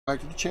Back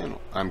to the channel.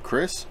 I'm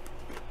Chris.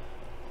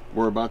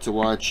 We're about to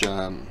watch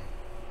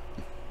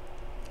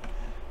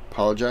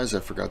apologize, I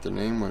forgot the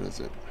name. What is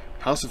it?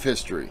 House of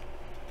History.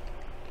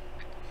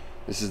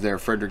 This is their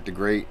Frederick the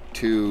Great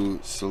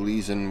 2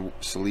 Silesian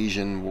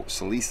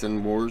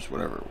Wars,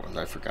 whatever it was.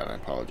 I forgot. I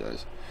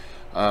apologize.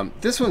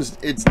 This one's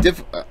it's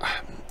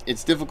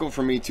difficult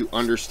for me to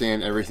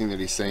understand everything that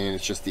he's saying.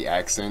 It's just the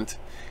accent,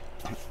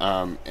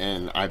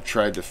 and I've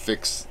tried to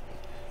fix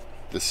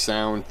the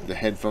sound, the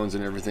headphones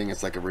and everything.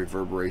 It's like a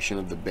reverberation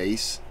of the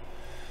bass,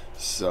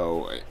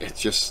 so it's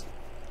just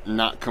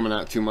not coming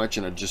out too much,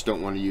 and I just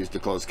don't want to use the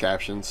closed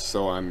captions.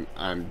 So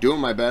I'm doing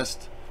my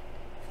best,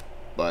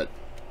 but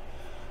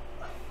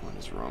what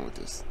is wrong with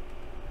this?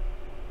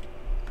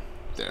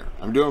 There,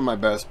 I'm doing my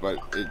best, but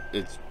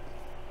it's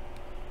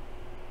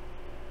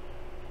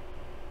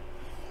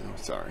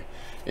sorry,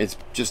 it's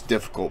just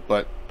difficult,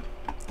 but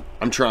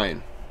I'm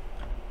trying.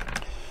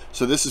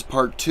 So this is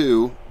part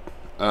 2,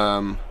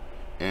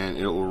 and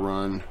it will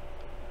run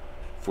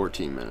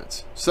 14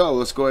 minutes. So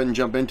let's go ahead and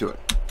jump into it.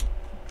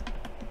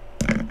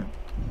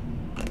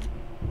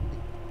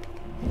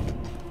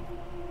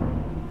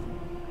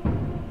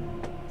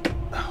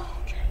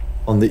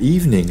 On the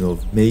evening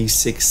of May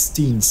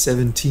 16,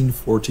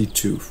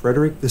 1742,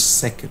 Frederick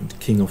II,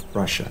 King of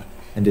Prussia,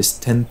 and his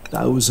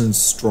 10,000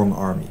 strong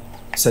army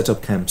set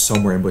up camp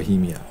somewhere in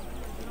Bohemia.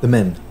 The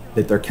men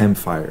lit their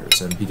campfires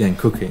and began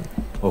cooking,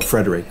 while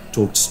Frederick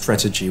talked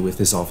strategy with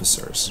his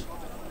officers.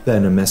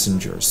 Then a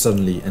messenger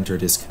suddenly entered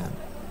his camp.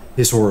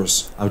 His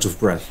horse out of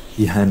breath,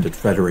 he handed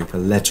Frederick a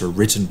letter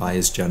written by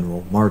his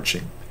general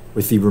marching,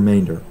 with the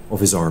remainder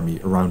of his army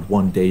around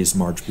 1 day's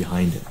march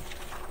behind him.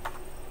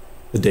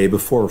 The day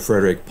before,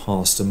 Frederick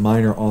passed a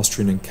minor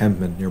Austrian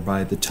encampment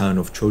nearby the town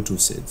of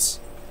Chotusitz.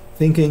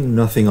 Thinking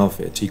nothing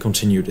of it, he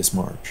continued his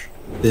march.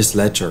 This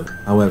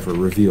letter, however,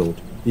 revealed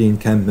the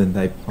encampment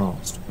they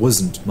passed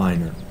wasn't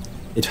minor.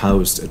 It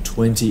housed a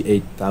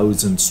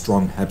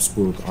 28,000-strong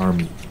Habsburg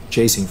army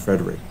chasing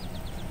Frederick.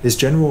 His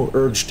general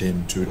urged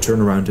him to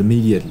turn around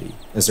immediately,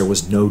 as there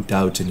was no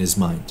doubt in his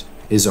mind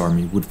his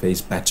army would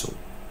face battle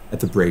at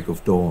the break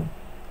of dawn.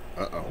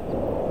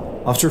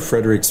 After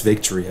Frederick's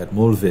victory at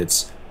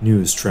Mollwitz,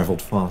 news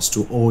traveled fast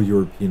to all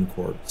European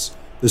courts.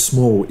 The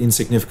small,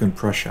 insignificant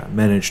Prussia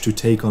managed to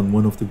take on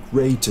one of the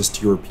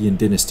greatest European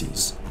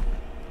dynasties.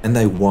 And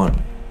they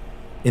won.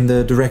 In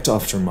the direct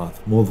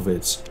aftermath,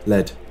 Mollwitz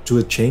led to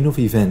a chain of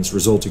events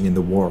resulting in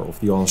the War of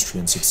the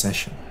Austrian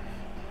Succession.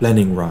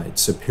 Planning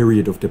rights, a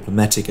period of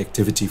diplomatic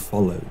activity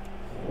followed.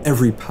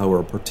 Every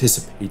power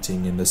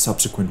participating in the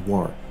subsequent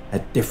war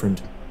had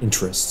different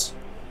interests.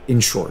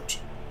 In short,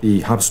 the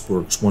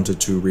Habsburgs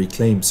wanted to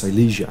reclaim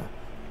Silesia.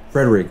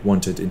 Frederick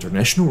wanted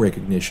international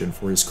recognition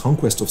for his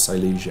conquest of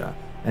Silesia,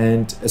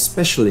 and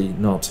especially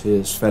not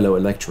his fellow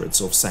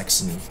electorates of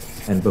Saxony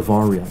and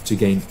Bavaria to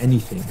gain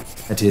anything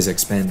at his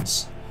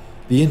expense.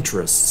 The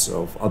interests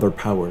of other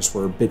powers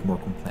were a bit more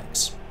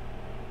complex.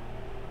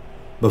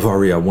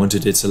 Bavaria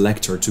wanted its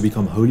elector to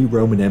become Holy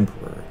Roman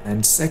Emperor,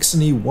 and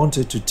Saxony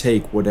wanted to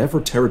take whatever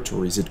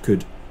territories it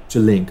could to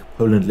link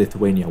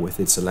Poland-Lithuania with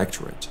its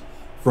electorate.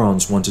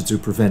 France wanted to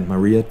prevent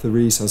Maria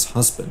Theresa's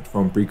husband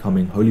from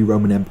becoming Holy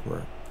Roman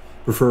Emperor,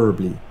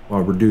 preferably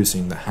while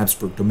reducing the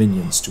Habsburg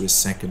dominions to a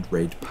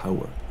second-rate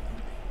power.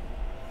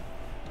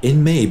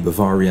 In May,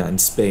 Bavaria and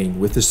Spain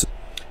with the...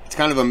 It's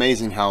kind of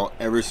amazing how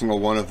every single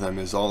one of them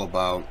is all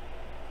about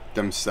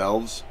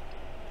themselves.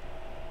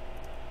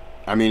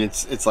 I mean,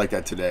 it's like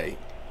that today.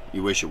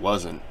 You wish it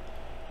wasn't,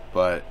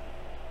 but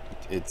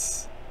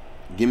it's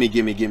gimme,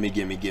 gimme, gimme,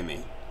 gimme,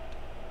 gimme.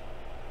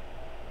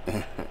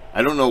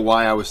 I don't know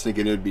why I was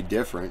thinking it would be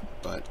different,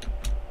 but...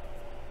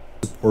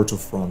 support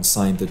of France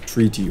signed the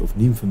Treaty of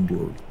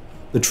Nymphenburg.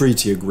 The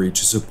treaty agreed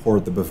to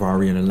support the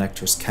Bavarian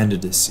elector's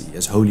candidacy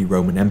as Holy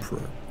Roman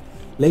Emperor.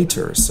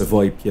 Later,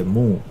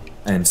 Savoy-Piedmont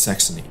and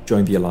Saxony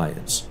joined the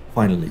alliance.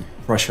 Finally,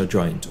 Prussia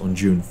joined on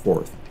June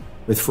 4th,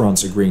 with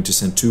France agreeing to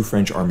send 2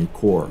 French army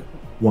corps,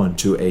 one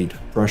to aid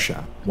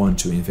Prussia, one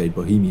to invade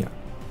Bohemia.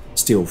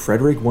 Still,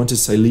 Frederick wanted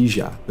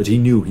Silesia, but he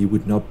knew he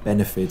would not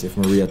benefit if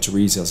Maria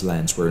Theresa's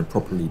lands were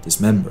improperly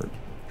dismembered.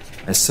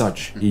 As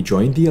such, he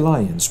joined the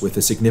alliance with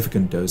a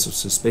significant dose of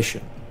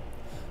suspicion.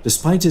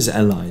 Despite his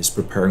allies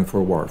preparing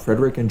for war,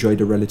 Frederick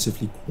enjoyed a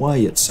relatively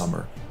quiet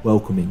summer,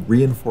 welcoming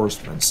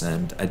reinforcements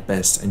and, at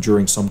best,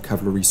 enduring some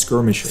cavalry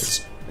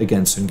skirmishes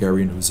against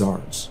Hungarian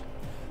hussars.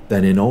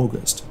 Then in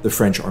August, the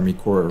French army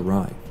corps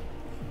arrived.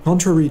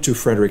 Contrary to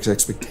Frederick's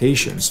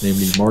expectations,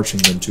 namely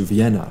marching them to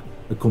Vienna,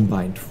 a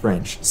combined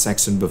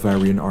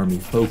French-Saxon-Bavarian army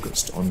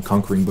focused on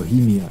conquering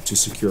Bohemia to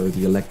secure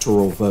the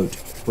electoral vote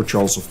for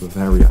Charles of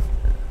Bavaria.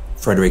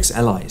 Frederick's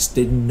allies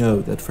didn't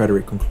know that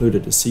Frederick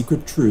concluded a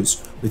secret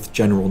truce with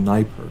General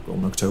Neipperg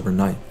on October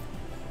 9th.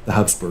 The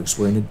Habsburgs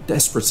were in a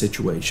desperate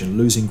situation,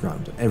 losing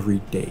ground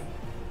every day.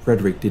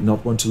 Frederick did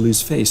not want to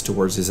lose face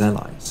towards his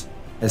allies.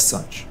 As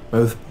such,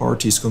 both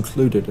parties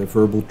concluded a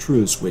verbal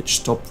truce which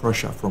stopped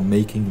Prussia from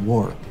making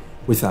war,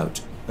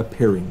 without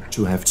appearing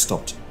to have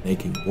stopped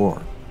making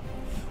war.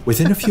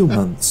 Within a few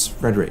months,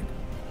 Frederick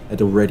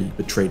had already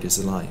betrayed his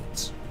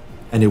alliance.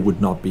 and it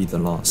would not be the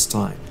last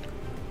time.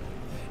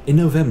 In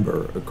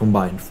November, a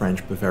combined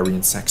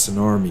French-Bavarian-Saxon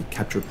army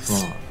captured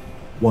Prague.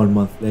 1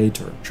 month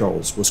later,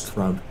 Charles was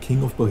crowned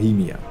King of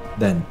Bohemia.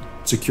 Then,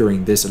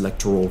 securing this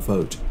electoral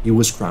vote, he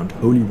was crowned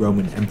Holy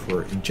Roman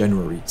Emperor in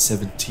January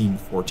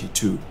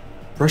 1742.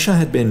 Prussia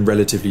had been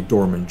relatively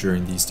dormant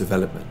during these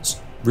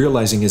developments.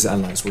 Realizing his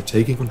allies were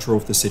taking control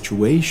of the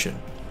situation,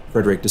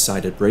 Frederick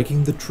decided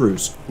breaking the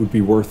truce would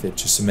be worth it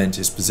to cement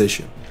his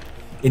position.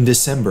 In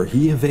December,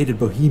 he invaded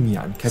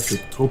Bohemia and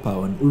captured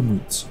Troppau and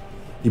Olmütz.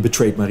 He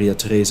betrayed Maria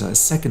Theresa a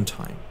second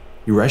time.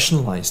 He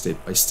rationalized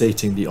it by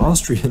stating the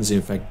Austrians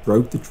in fact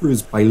broke the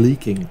truce by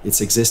leaking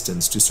its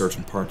existence to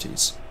certain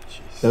parties.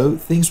 Though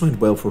things went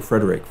well for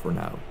Frederick for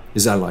now,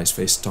 his allies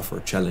faced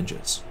tougher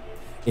challenges.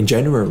 In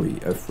January,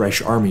 a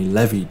fresh army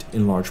levied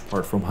in large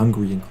part from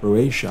Hungary and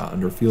Croatia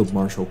under Field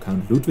Marshal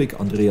Count Ludwig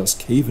Andreas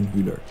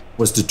Khevenhüller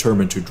was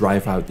determined to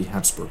drive out the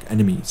Habsburg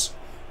enemies.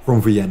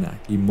 From Vienna,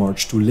 he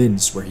marched to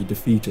Linz, where he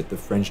defeated the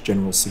French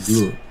general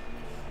Ségur.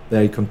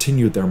 They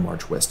continued their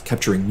march west,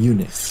 capturing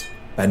Munich,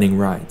 banning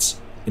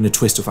riots. In a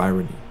twist of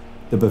irony,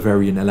 the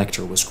Bavarian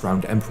elector was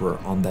crowned emperor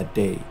on that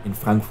day in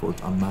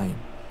Frankfurt am Main.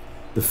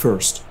 The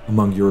first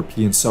among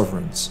European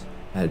sovereigns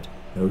had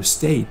no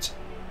state,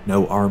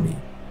 no army,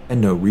 and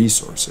no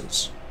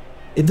resources.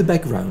 In the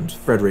background,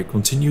 Frederick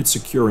continued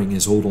securing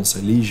his hold on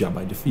Silesia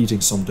by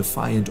defeating some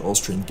defiant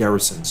Austrian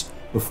garrisons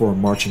before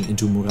marching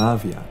into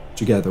Moravia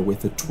together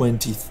with a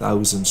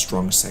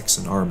 20,000-strong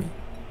Saxon army.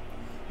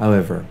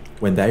 However,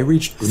 when they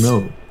reached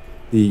Brno,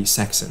 the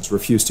Saxons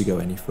refused to go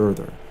any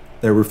further.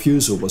 Their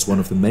refusal was one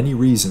of the many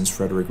reasons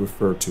Frederick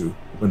referred to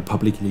when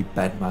publicly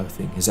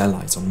bad-mouthing his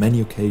allies on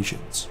many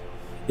occasions.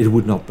 It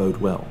would not bode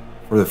well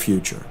for the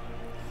future.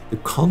 The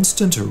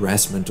constant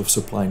harassment of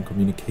supply and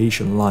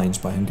communication lines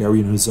by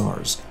Hungarian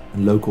hussars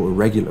and local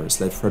irregulars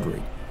led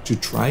Frederick to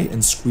try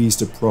and squeeze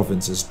the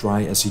province as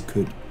dry as he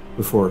could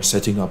before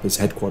setting up his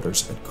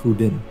headquarters at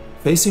Krudin.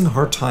 Facing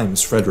hard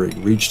times, Frederick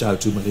reached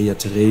out to Maria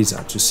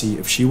Theresa to see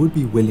if she would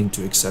be willing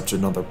to accept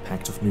another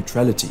pact of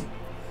neutrality.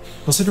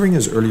 Considering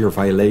his earlier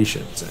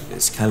violations and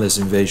his callous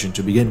invasion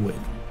to begin with,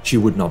 she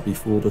would not be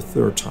fooled a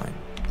third time.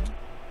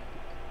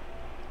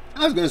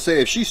 I was going to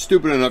say, if she's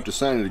stupid enough to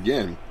sign it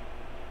again,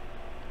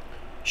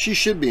 she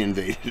should be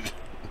invaded.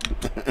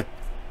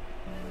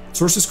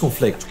 Sources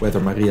conflict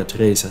whether Maria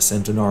Theresa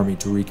sent an army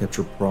to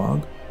recapture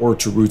Prague or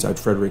to root out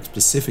Frederick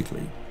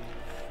specifically.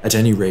 At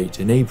any rate,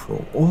 in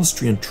April,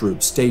 Austrian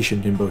troops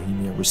stationed in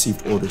Bohemia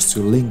received orders to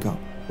link up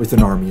with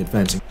an army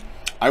advancing.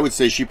 I would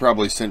say she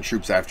probably sent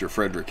troops after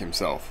Frederick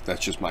himself.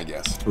 That's just my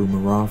guess. Through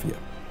Moravia,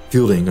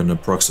 fielding an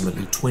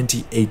approximately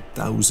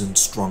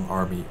 28,000-strong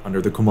army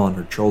under the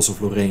commander Charles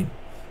of Lorraine.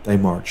 They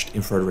marched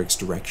in Frederick's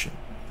direction.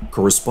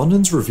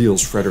 Correspondence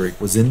reveals Frederick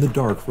was in the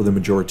dark for the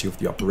majority of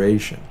the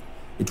operation.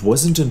 It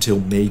wasn't until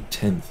May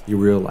 10th he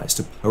realized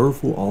a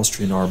powerful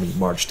Austrian army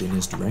marched in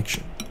his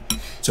direction.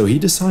 So he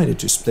decided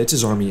to split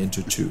his army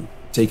into two,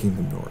 taking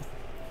them north.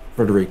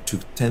 Frederick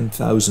took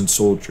 10,000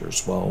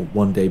 soldiers, while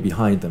 1 day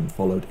behind them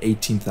followed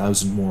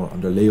 18,000 more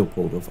under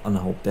Leopold of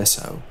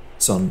Anhalt-Dessau,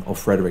 son of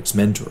Frederick's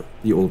mentor,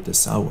 the Old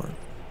Dessauer.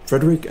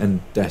 Frederick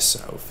and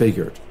Dessau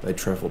figured they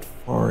traveled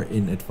far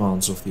in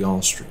advance of the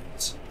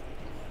Austrians.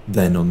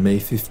 Then on May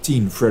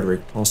 15,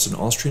 Frederick tossed an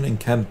Austrian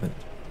encampment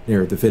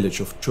near the village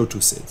of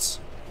Chotusitz.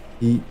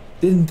 He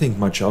didn't think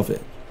much of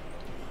it.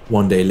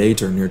 1 day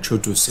later, near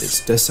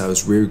Chotusitz,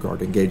 Dessau's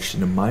rearguard engaged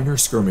in a minor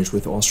skirmish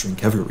with Austrian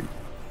cavalry.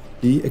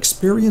 The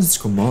experienced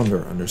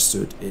commander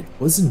understood it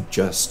wasn't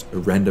just a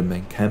random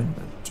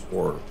encampment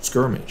or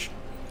skirmish.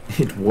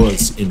 It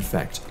was, in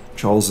fact,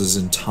 Charles's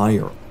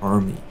entire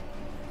army.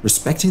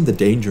 Respecting the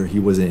danger he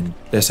was in,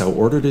 Dessau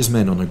ordered his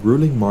men on a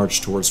grueling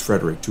march towards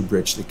Frederick to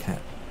bridge the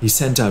gap. He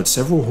sent out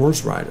several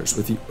horse riders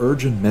with the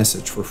urgent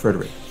message for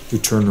Frederick to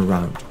turn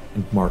around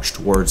and march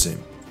towards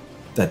him.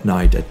 That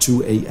night at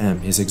 2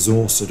 a.m. his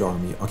exhausted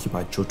army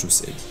occupied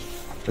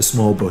Chotusitz, a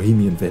small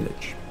Bohemian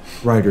village.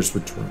 Riders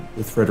returned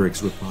with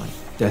Frederick's reply.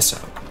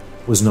 Dessau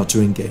was not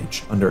to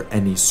engage under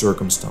any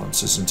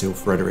circumstances until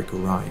Frederick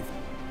arrived.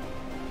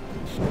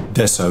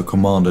 Dessau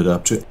commanded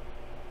up to...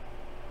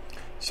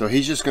 So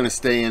he's just going to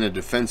stay in a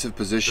defensive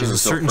position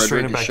There's a until certain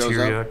strain Frederick of shows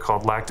bacteria up?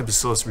 called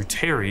Lactobacillus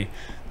reuteri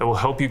that will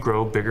help you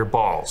grow bigger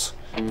balls.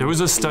 There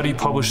was a study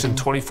published in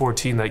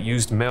 2014 that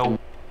used male...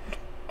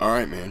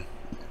 Alright, man.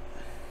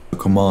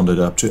 Commanded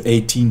up to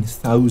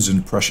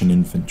 18,000 Prussian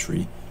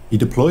infantry. He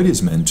deployed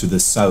his men to the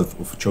south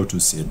of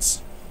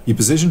Chotusitz. He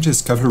positioned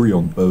his cavalry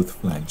on both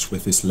flanks,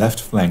 with his left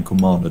flank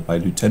commanded by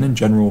Lieutenant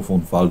General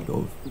von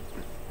Walldorf.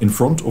 In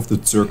front of the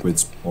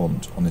Zirkwitz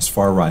pond, on his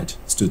far right,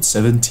 stood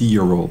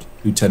 70-year-old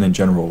Lieutenant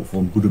General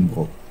von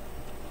Buddenbrock.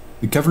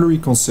 The cavalry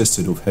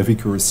consisted of heavy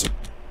cuirassiers,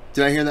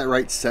 Did I hear that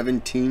right?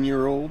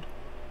 17-year-old?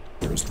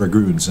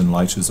 dragoons, and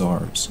light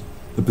hussars.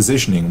 The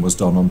positioning was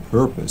done on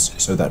purpose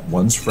so that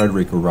once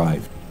Frederick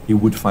arrived, he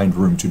would find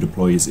room to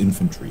deploy his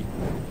infantry.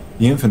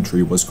 The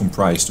infantry was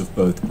comprised of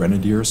both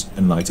grenadiers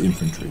and light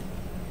infantry.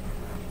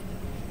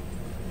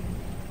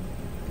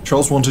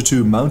 Charles wanted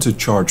to mount a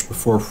charge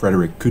before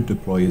Frederick could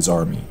deploy his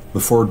army.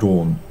 Before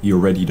dawn, he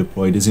already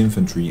deployed his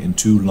infantry in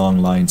 2 long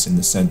lines in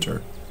the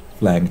center,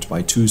 flanked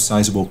by 2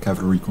 sizable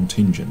cavalry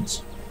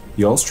contingents.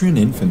 The Austrian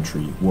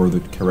infantry wore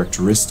the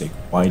characteristic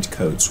white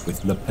coats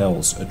with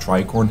lapels, a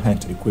tricorn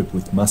hat equipped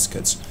with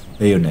muskets,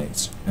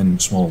 bayonets, and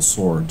small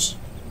swords.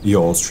 The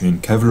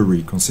Austrian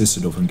cavalry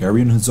consisted of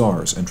Hungarian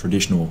hussars and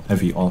traditional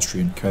heavy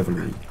Austrian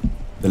cavalry.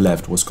 The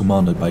left was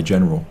commanded by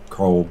General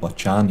Karl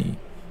Baczany,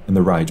 and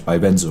the right by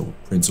Wenzel,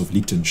 Prince of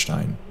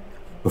Liechtenstein.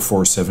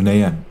 Before 7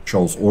 AM,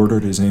 Charles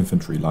ordered his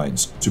infantry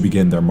lines to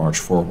begin their march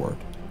forward.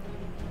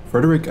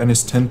 Frederick and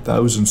his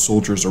 10,000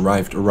 soldiers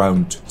arrived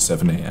around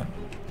 7 AM.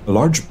 A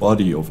large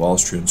body of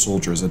Austrian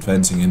soldiers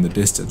advancing in the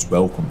distance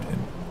welcomed him.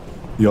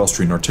 The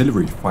Austrian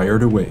artillery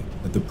fired away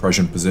at the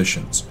Prussian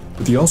positions,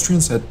 but the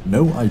Austrians had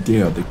no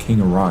idea the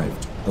king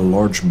arrived. A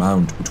large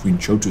mound between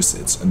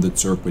Chotositz and the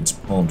Zirkwitz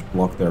pond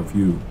blocked their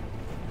view.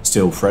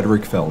 Still,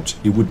 Frederick felt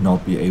he would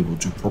not be able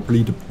to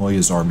properly deploy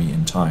his army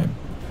in time.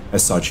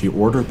 As such, he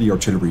ordered the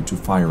artillery to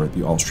fire at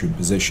the Austrian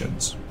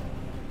positions.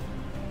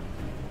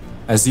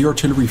 As the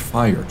artillery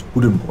fired,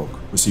 Buddenbrook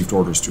received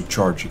orders to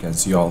charge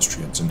against the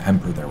Austrians and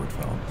hamper their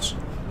advance.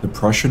 The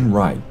Prussian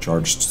right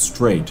charged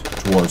straight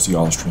towards the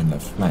Austrian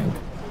left flank.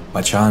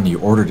 Baczany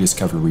ordered his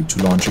cavalry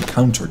to launch a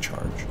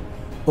countercharge.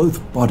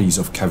 Both bodies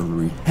of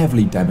cavalry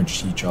heavily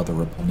damaged each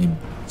other upon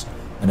impact.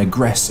 An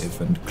aggressive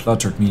and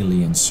cluttered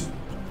melee ensued.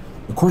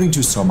 According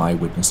to some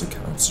eyewitness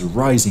accounts, the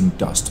rising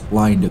dust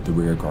blinded the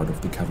rearguard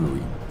of the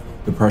cavalry.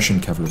 The Prussian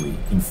cavalry,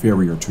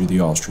 inferior to the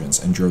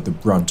Austrians, endured the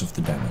brunt of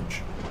the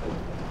damage.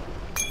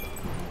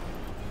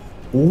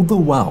 All the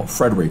while,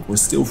 Frederick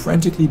was still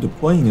frantically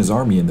deploying his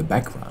army in the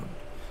background.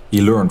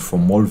 He learned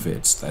from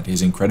Mollwitz that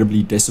his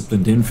incredibly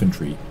disciplined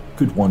infantry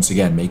could once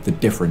again make the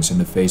difference in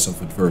the face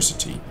of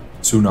adversity.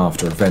 Soon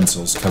after,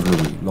 Wenzel's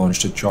cavalry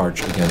launched a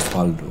charge against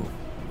Waldow.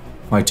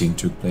 Fighting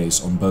took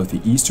place on both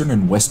the eastern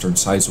and western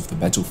sides of the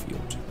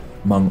battlefield.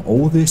 Among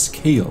all this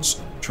chaos,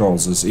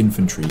 Charles's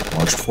infantry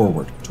marched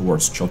forward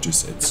towards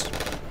Chotositz.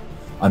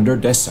 Under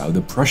Dessau,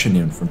 the Prussian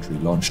infantry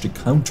launched a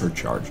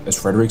countercharge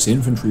as Frederick's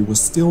infantry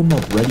was still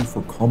not ready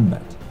for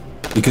combat.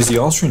 Because the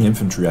Austrian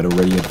infantry had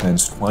already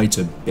advanced quite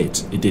a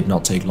bit, it did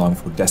not take long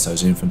for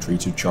Dessau's infantry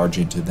to charge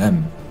into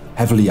them.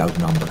 Heavily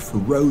outnumbered,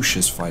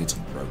 ferocious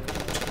fighting broke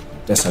out.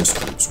 Dessau's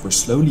troops were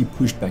slowly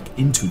pushed back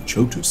into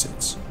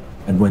Chotositz,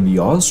 and when the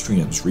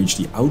Austrians reached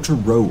the outer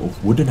row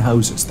of wooden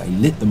houses, they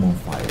lit them on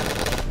fire.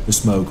 The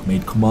smoke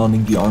made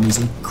commanding the armies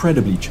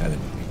incredibly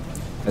challenging.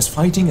 As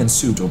fighting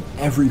ensued on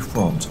every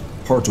front,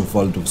 part of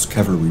Waldow's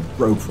cavalry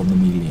broke from the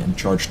melee and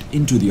charged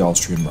into the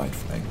Austrian right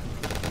flank.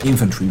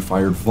 Infantry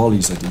fired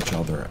volleys at each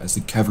other as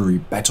the cavalry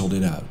battled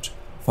it out.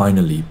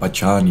 Finally,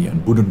 Baczany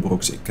and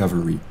Buddenbrook's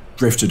cavalry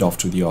drifted off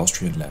to the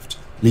Austrian left,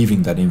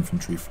 leaving that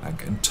infantry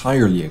flank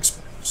entirely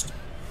exposed.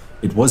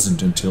 It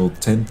wasn't until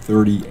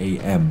 10:30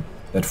 AM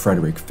that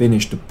Frederick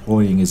finished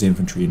deploying his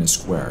infantry in a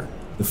square.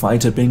 The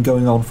fight had been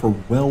going on for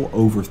well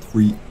over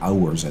 3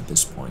 hours at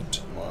this point.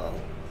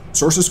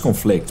 Sources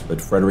conflict, but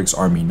Frederick's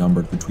army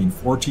numbered between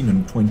 14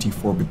 and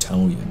 24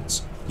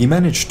 battalions. He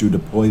managed to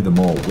deploy them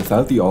all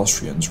without the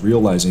Austrians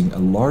realizing a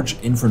large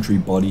infantry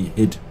body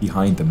hid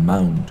behind the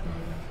mound.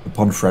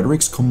 Upon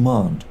Frederick's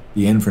command,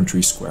 the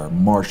infantry square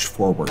marched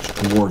forward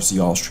towards the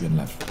Austrian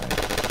left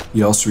flank.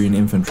 The Austrian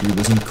infantry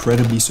was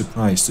incredibly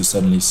surprised to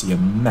suddenly see a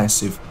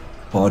massive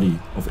body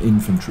of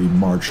infantry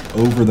march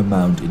over the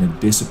mound in a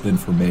disciplined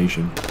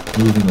formation,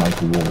 moving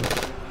like a wall.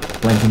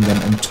 Flanking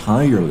them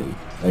entirely,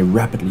 they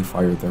rapidly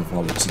fired their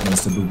volleys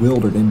against the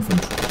bewildered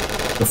infantry.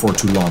 Before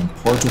too long,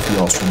 part of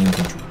the Austrian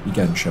infantry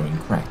began showing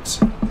cracks.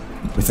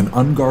 With an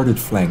unguarded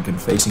flank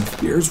and facing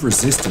fierce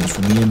resistance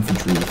from the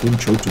infantry within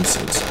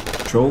Chotositz,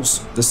 Charles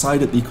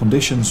decided the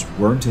conditions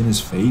weren't in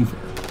his favor.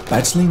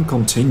 Battling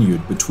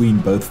continued between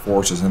both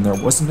forces and there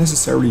wasn't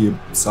necessarily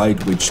a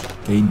side which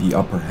gained the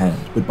upper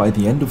hand, but by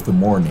the end of the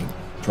morning,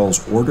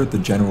 Charles ordered the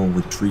general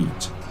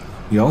retreat.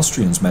 The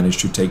Austrians managed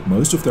to take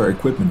most of their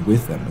equipment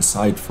with them,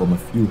 aside from a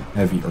few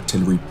heavy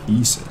artillery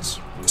pieces.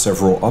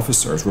 Several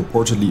officers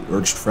reportedly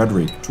urged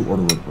Frederick to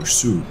order a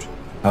pursuit.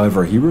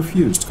 However, he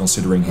refused,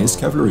 considering his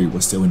cavalry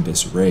was still in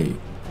disarray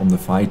from the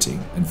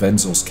fighting, and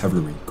Wenzel's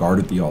cavalry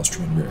guarded the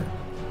Austrian rear.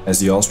 As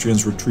the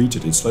Austrians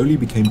retreated, it slowly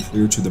became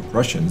clear to the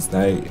Prussians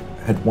they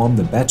had won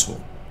the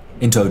battle.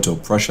 In total,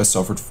 Prussia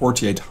suffered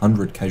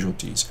 4,800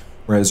 casualties,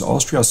 whereas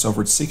Austria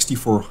suffered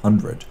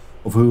 6,400,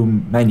 of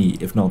whom many,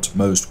 if not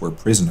most, were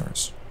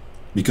prisoners.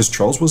 Because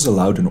Charles was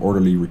allowed an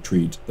orderly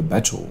retreat, the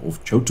Battle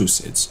of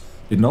Chotositz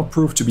did not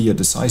prove to be a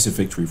decisive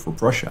victory for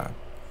Prussia.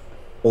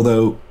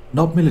 Although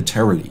not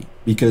militarily,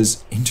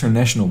 because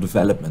international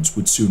developments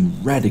would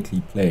soon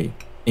radically play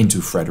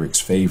into Frederick's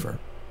favor.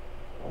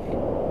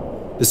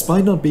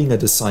 Despite not being a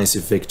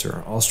decisive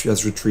victor,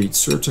 Austria's retreat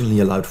certainly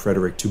allowed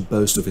Frederick to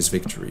boast of his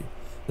victory.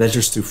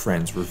 Letters to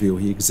friends reveal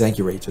he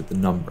exaggerated the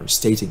numbers,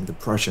 stating the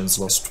Prussians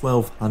lost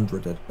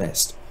 1,200 at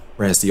best,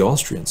 whereas the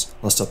Austrians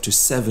lost up to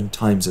 7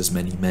 times as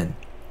many men.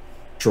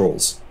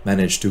 Charles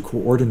managed to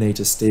coordinate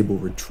a stable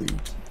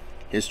retreat.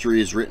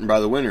 History is written by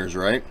the winners,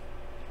 right?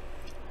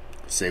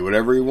 say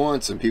whatever he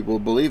wants and people will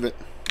believe it.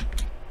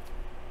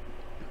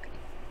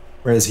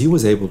 Whereas he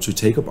was able to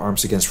take up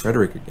arms against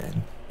Frederick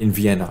again, in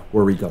Vienna,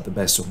 where he got the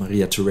best of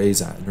Maria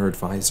Theresa and her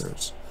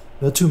advisors,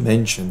 not to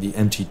mention the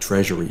empty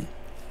treasury.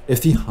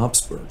 If the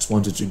Habsburgs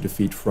wanted to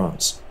defeat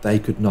France, they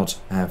could not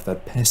have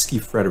that pesky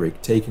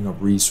Frederick taking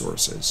up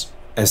resources.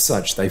 As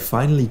such, they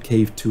finally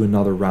caved to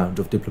another round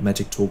of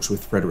diplomatic talks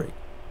with Frederick.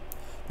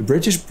 The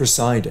British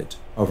presided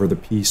over the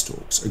peace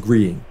talks,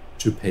 agreeing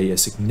to pay a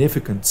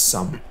significant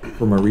sum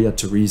for Maria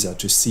Theresa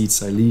to cede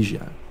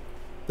Silesia.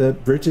 The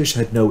British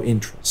had no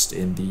interest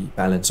in the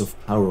balance of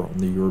power on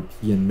the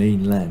European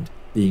mainland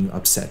being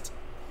upset.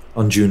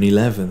 On June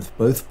 11th,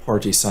 both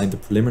parties signed the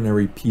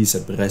preliminary peace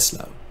at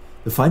Breslau.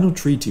 The final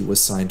treaty was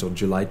signed on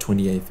July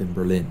 28th in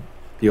Berlin.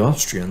 The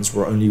Austrians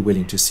were only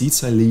willing to cede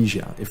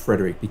Silesia if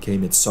Frederick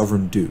became its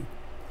sovereign duke.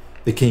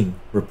 The king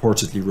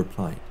reportedly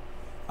replied,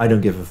 "I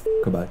don't give a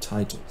fuck about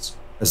titles,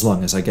 as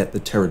long as I get the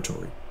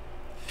territory."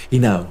 He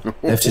now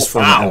left his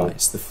former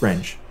allies, the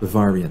French,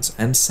 Bavarians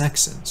and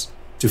Saxons,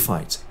 to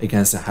fight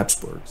against the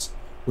Habsburgs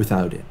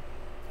without him.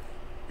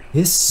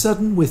 His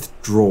sudden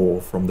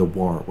withdrawal from the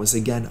war was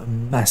again a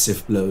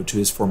massive blow to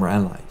his former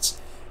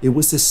allies. It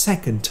was the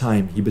second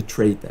time he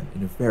betrayed them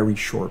in a very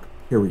short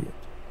period.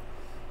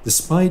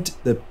 Despite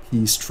the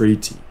peace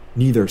treaty,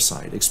 neither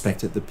side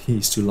expected the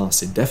peace to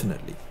last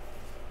indefinitely.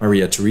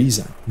 Maria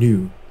Theresa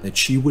knew that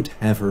she would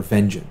have her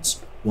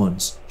vengeance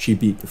once she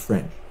beat the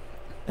French.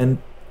 And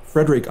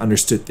Frederick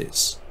understood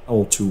this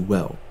all too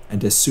well,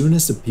 and as soon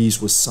as the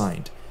peace was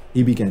signed,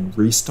 he began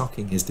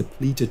restocking his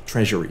depleted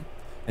treasury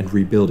and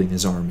rebuilding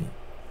his army.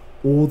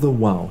 All the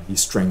while he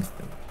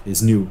strengthened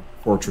his new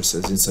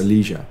fortresses in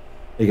Silesia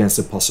against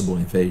a possible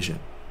invasion.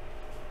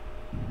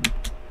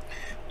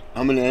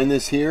 I'm going to end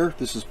this here.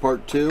 This is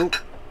part 2.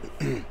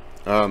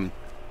 It's a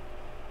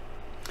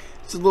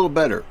little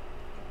better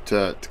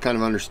to kind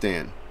of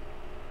understand.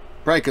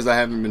 Probably because I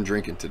haven't been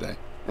drinking today.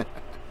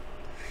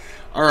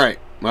 Alright,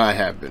 well, I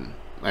have been.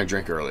 I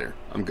drank earlier.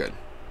 I'm good.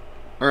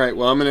 Alright,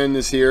 well, I'm going to end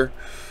this here.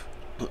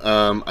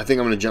 I think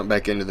I'm going to jump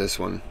back into this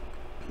one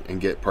and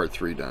get part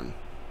 3 done.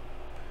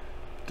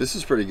 This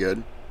is pretty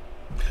good.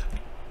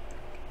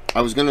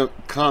 I was going to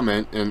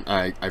comment, and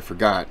I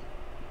forgot.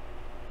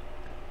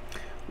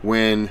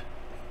 When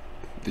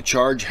the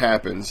charge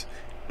happens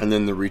and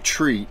then the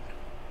retreat,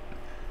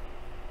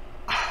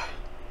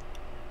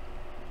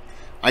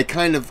 one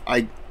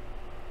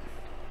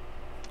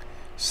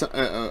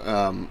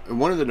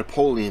of the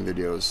Napoleon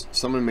videos,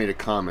 someone made a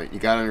comment. You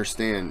got to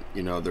understand,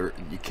 you know,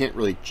 you can't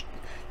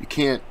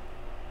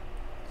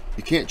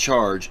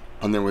charge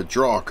and then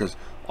withdraw, because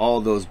all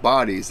those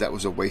bodies, that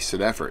was a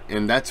wasted effort.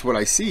 And that's what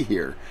I see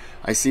here.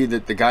 I see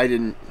that the guy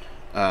didn't,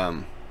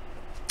 don't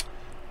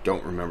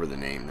remember the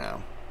name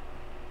now,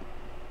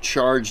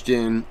 charged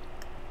in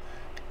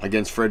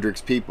against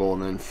Frederick's people,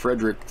 and then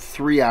Frederick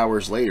 3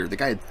 hours later, the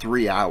guy had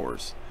 3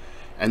 hours,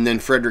 and then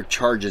Frederick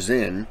charges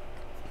in,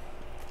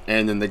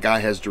 and then the guy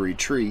has to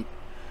retreat.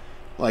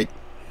 Like,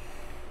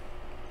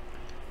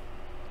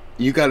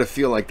 you got to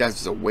feel like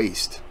that's a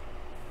waste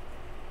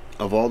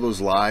of all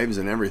those lives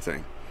and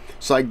everything.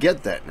 So I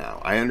get that now.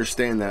 I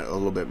understand that a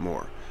little bit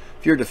more.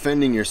 If you're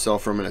defending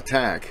yourself from an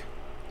attack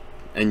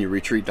and you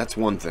retreat, that's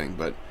one thing,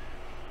 but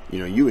you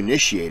know, you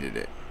initiated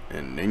it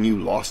and then you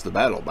lost the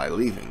battle by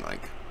leaving.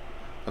 Like,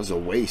 that was a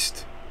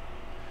waste.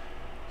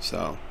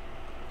 So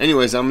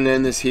anyways, I'm gonna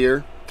end this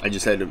here. I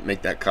just had to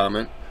make that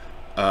comment.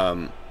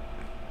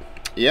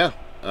 Yeah,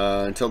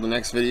 until the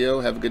next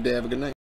video, have a good day, have a good night.